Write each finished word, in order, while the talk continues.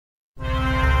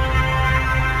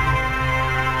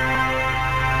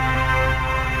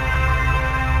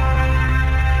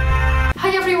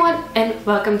and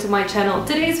welcome to my channel.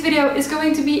 Today's video is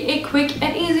going to be a quick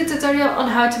and easy tutorial on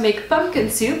how to make pumpkin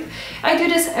soup. I do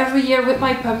this every year with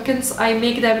my pumpkins. I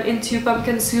make them into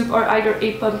pumpkin soup or either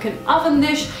a pumpkin oven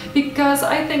dish because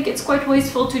I think it's quite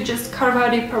wasteful to just carve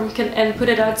out a pumpkin and put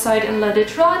it outside and let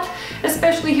it rot.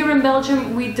 Especially here in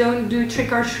Belgium, we don't do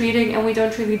trick-or-treating and we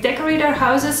don't really decorate our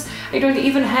houses. I don't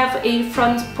even have a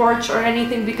front porch or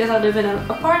anything because I live in an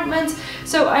apartment.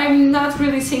 So I'm not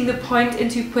really seeing the point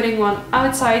into putting one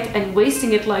outside and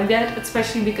wasting it like that,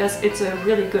 especially because it's a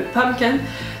really good pumpkin.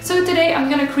 So today I'm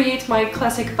gonna create my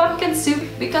classic pumpkin soup.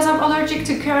 Because I'm allergic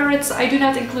to carrots, I do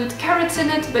not include carrots in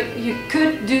it, but you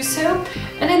could do so.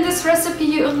 And in this recipe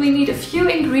you only need a few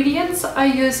ingredients. I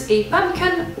use a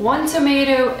pumpkin, 1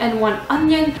 tomato and 1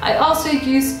 onion. I also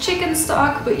use chicken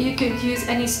stock, but you could use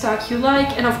any stock you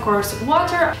like, and of course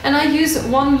water. And I use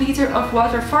 1 liter of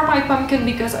water for my pumpkin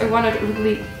because I wanted a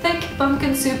really thick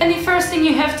pumpkin soup. And the first thing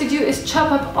you have to do is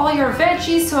chop up all your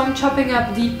veggies. So I'm chopping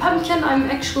up the pumpkin. I'm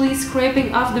actually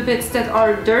scraping off the bits that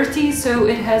are dirty, so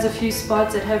it has a few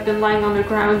spots that have been lying on the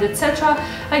ground, etc.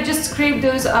 I just scrape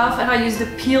those off, and I use the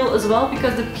peel as well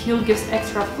because the peel gives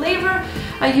extra flavor.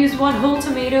 I use 1 whole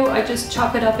tomato. I just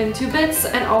chop it up into bits,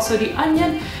 and also the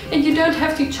onion. And you don't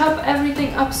have to chop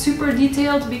everything up super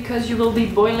detailed because you will be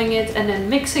boiling it and then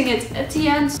mixing it at the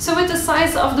end. So with the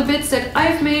size of the bits that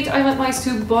I've made, I let my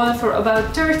soup boil for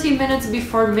about 30 minutes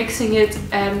before mixing it,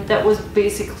 and that was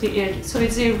basically it. So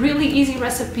it's a really easy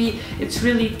recipe. It's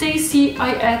really tasty.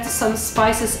 I add some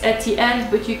spices at the end,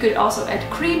 but you could also add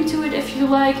cream to it if you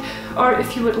like, or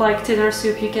if you would like thinner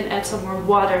soup, you can add some more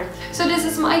water. So this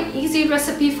is my easy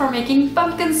recipe for making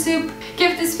pumpkin soup.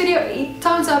 Give this video a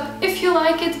thumbs up if you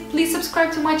like it. Please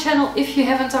subscribe to my channel if you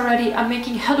haven't already. I'm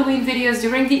making Halloween videos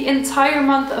during the entire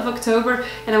month of October,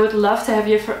 and I would love to have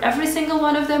you for every single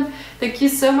one of them. Thank you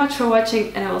so much for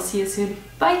watching, and I will see you soon.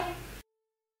 Bye!